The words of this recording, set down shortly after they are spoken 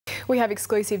We have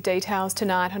exclusive details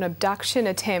tonight on abduction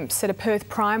attempts at a Perth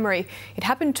primary. It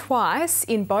happened twice.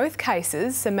 In both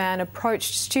cases, a man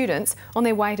approached students on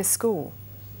their way to school.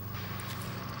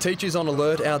 Teachers on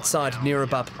alert outside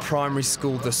Neerabup Primary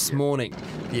School this morning.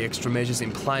 The extra measures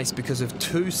in place because of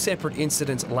two separate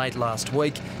incidents late last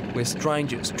week where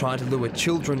strangers tried to lure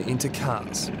children into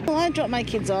cars. Well, I drop my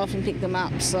kids off and pick them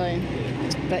up,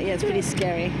 but yeah, it's pretty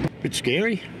scary. Bit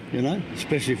scary, you know,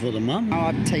 especially for the mum.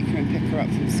 I'd take her and pick her up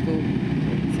from school.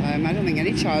 So I don't think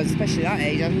any child, especially that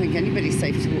age, I don't think anybody's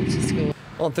safe to walk to school.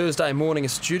 On Thursday morning, a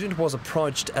student was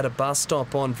approached at a bus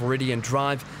stop on Viridian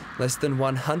Drive, less than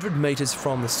 100 metres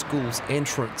from the school's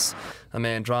entrance. A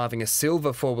man driving a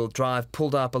silver four-wheel drive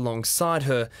pulled up alongside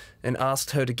her and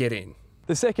asked her to get in.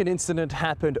 The second incident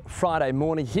happened Friday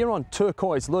morning here on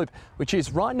Turquoise Loop, which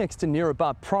is right next to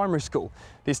Neerabup Primary School.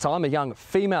 This time, a young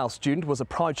female student was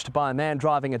approached by a man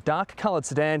driving a dark-coloured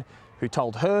sedan who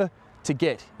told her to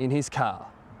get in his car.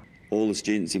 All the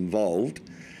students involved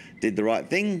did the right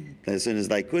thing. As soon as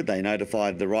they could, they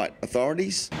notified the right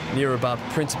authorities. Neerabup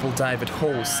Principal David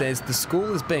Hall says the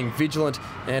school is being vigilant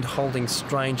and holding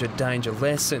stranger danger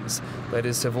lessons.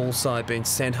 Letters have also been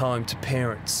sent home to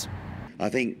parents. I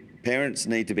think parents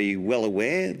need to be well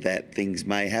aware that things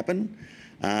may happen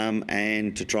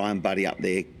and to try and buddy up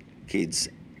their kids.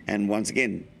 And once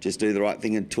again, just do the right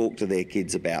thing and talk to their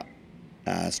kids about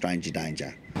stranger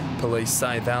danger. Police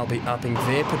say they'll be upping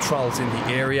their patrols in the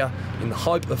area in the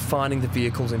hope of finding the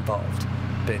vehicles involved.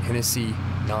 Ben Hennessy,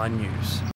 9 News.